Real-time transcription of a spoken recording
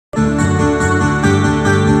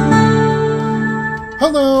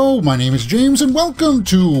Hello, my name is James and welcome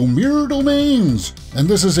to Mirror Domains. And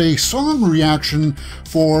this is a song reaction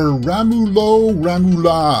for Ramuloo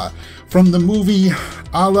Ramulaa from the movie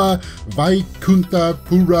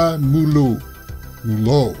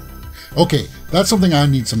Vaikunthapurramuloo. Okay, that's something I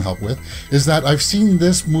need some help with, is that I've seen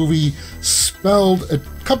this movie spelled a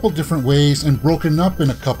couple different ways and broken up in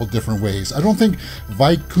a couple different ways. I don't think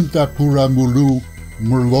Vaikunthapurramuloo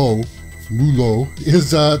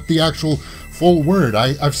is the actual full word.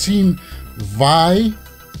 I've seen Vai,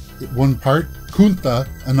 one part, Kuntha,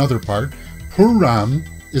 another part, Puram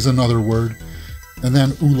is another word, and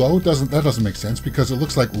then Ulo, that doesn't make sense because it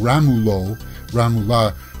looks like Ramuloo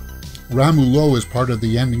Ramulaa. Ramuloo is part of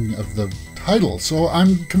the ending of the title, so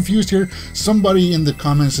I'm confused here. Somebody in the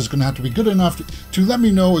comments is going to have to be good enough to let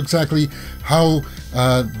me know exactly how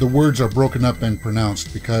the words are broken up and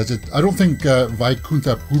pronounced, because I don't think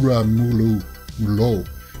Vaikunthapurramuloo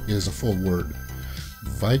is a full word.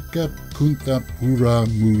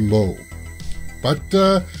 Vaikunthapurramuloo. But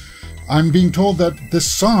I'm being told that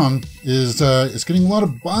this song is getting a lot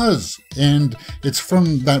of buzz, and it's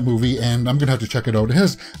from that movie, and I'm gonna have to check it out. It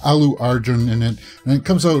has Arjun in it, and it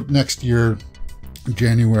comes out next year,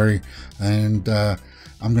 January, and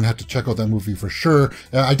I'm gonna have to check out that movie for sure.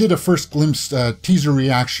 I did a first glimpse teaser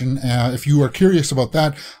reaction. If you are curious about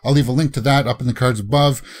that, I'll leave a link to that up in the cards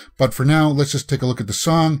above. But for now, let's just take a look at the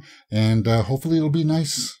song, and hopefully it'll be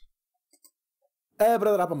nice. Hey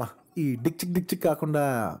brother, Apama. ఈ Dick చిక్ కాకుండా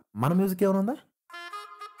మన music ఏమైనా ఉందా?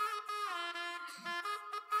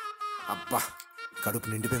 అబ్బా కడుపు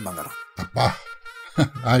నిండిపోయింది బంగారం. అబ్బా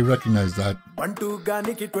I recognize that. Bantu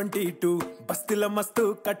ganiki 22 bastila mastu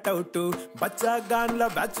cut out bachcha ganla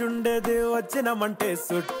batch undede vachina mante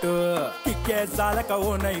suttu kikke salaka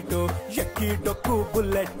o night yakki dokku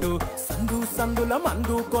bullet sandula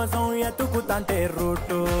mandu kosam etukutante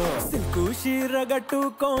route silku shiragattu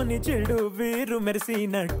koni chidu veeru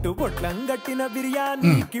mersinattu potlam gattina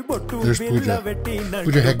biryani ki bottu billa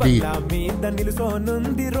vettinattu Hegde meeda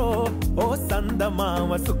nilusonundiro o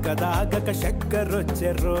sandamava sukadaga shakkar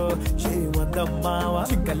వచ్చెరో చేమందమ్మావ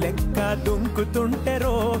చిక్కలెక్క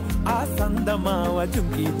దుంకుతుంటెరో ఆ సందమావ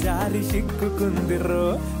జుంకి జారి సిక్కుకుందిరో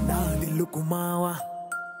నాదిల్లు కుమావ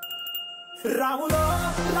రాములో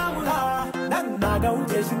రాములా నన్నగం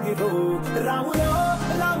చేసిందిరో రాములో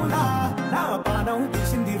రాములా నా పానం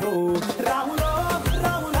తీసిందిరో రాములో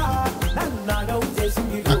రాములా నన్నగం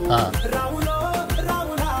చేసిందిరో రాములో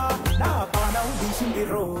రాములా నా పానం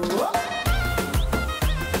తీసిందిరో.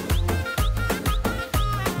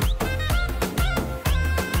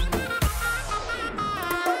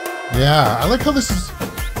 Yeah, I like how this is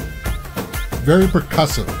very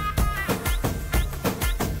percussive.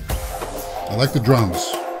 I like the drums.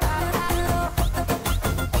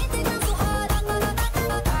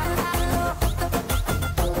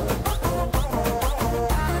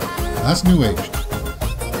 That's new age.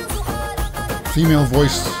 Female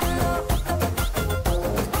voice.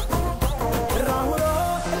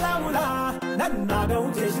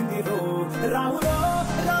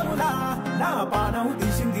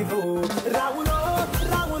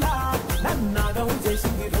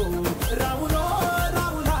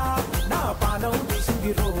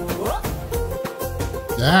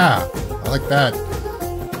 Yeah, I like that.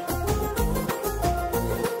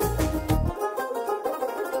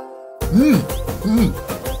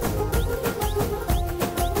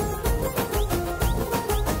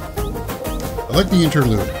 I like the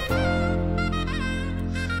interlude.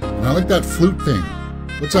 And I like that flute thing.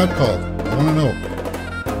 What's that called? I want to know.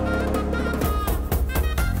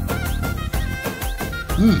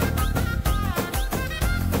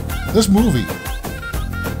 This movie,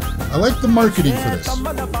 I like the marketing for this.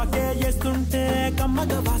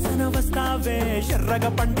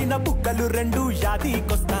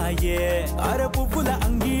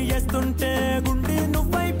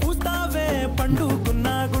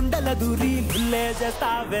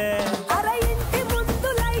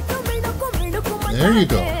 There you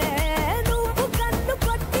go.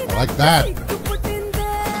 I like that.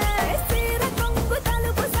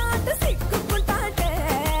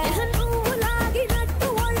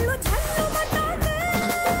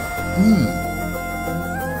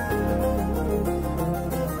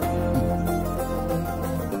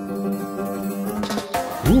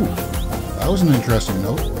 Ooh, that was an interesting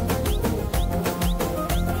note.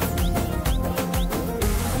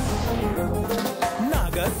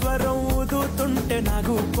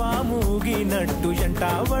 నాకు పాముగినట్టు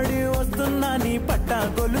ఎంటావడి వస్తున్నా నీ పట్ట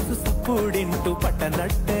గొలుసు సప్పుడింటూ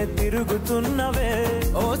పట్టనట్టే తిరుగుతున్నవే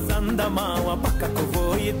ఓ సందమావ పక్కకు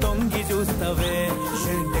పోయి తొంగి చూస్తవే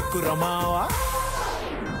షెల్లెక్కురమావా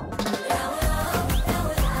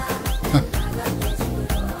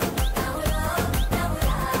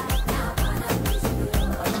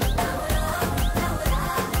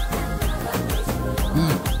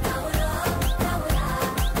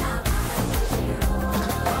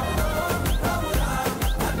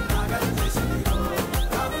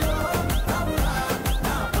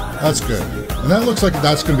That's good. And that looks like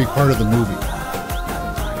that's going to be part of the movie.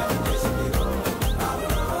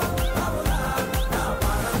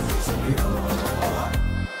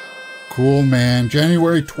 Cool, man.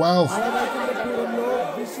 January 12th.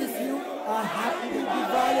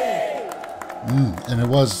 And it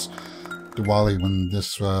was Diwali when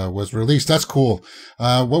this was released. That's cool.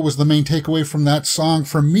 What was the main takeaway from that song?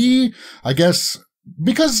 For me, I guess,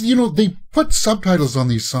 because, you know, they put subtitles on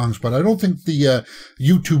these songs, but I don't think the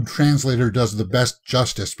YouTube translator does the best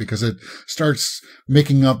justice, because it starts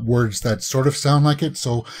making up words that sort of sound like it.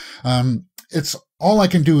 So it's all I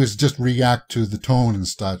can do is just react to the tone and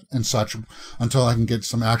such until I can get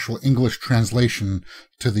some actual English translation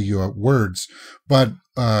to the words. But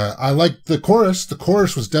I like the chorus. The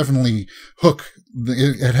chorus was definitely hook.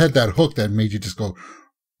 It had that hook that made you just go,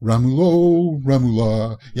 Ramuloo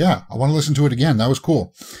Ramulaa. Yeah, I want to listen to it again. That was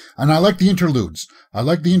cool. And I like the interludes. I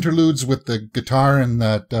like the interludes with the guitar and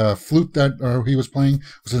that flute that he was playing.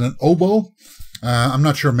 Was it an oboe? I'm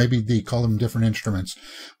not sure. Maybe they call them different instruments.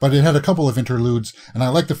 But it had a couple of interludes. And I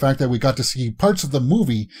like the fact that we got to see parts of the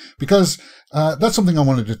movie, because that's something I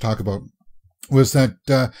wanted to talk about, was that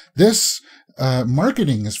this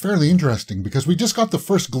marketing is fairly interesting, because we just got the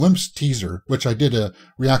first glimpse teaser, which I did a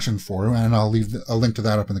reaction for, and I'll leave a link to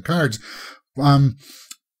that up in the cards.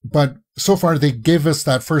 But so far they gave us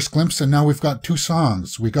that first glimpse, and now we've got two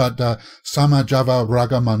songs. We got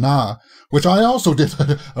Samajavaragamana, which I also did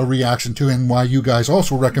a reaction to, and why you guys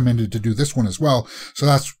also recommended to do this one as well. So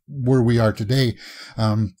that's where we are today.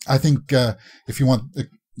 I think if you want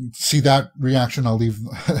see that reaction, I'll leave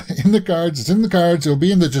in the cards. It's in the cards. It'll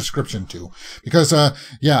be in the description too, because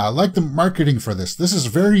yeah, I like the marketing for this. This is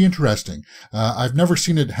very interesting. I've never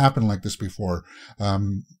seen it happen like this before.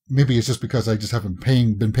 Maybe it's just because I just haven't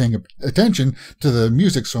been paying attention to the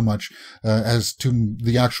music so much as to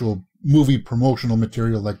the actual movie promotional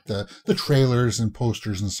material, like the trailers and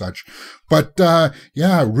posters and such. But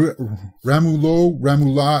yeah, Ramuloo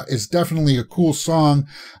Ramulaa is definitely a cool song.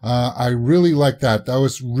 I really like that. That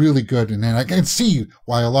was really good, and I can see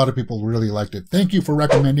why a lot of people really liked it. Thank you for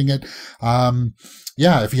recommending it.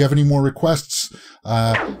 Yeah, if you have any more requests,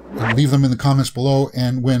 leave them in the comments below.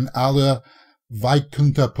 And when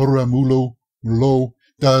Vaikunthapurramuloo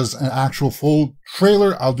does an actual full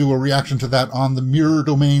trailer, I'll do a reaction to that on the Mirror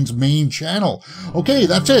Domain's main channel. Okay,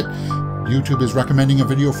 that's it. YouTube is recommending a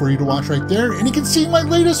video for you to watch right there, and you can see my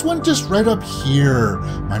latest one just right up here.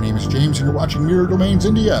 My name is James, and you're watching Mirror Domains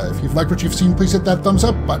India. If you've liked what you've seen, please hit that thumbs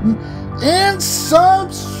up button and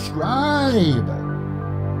subscribe.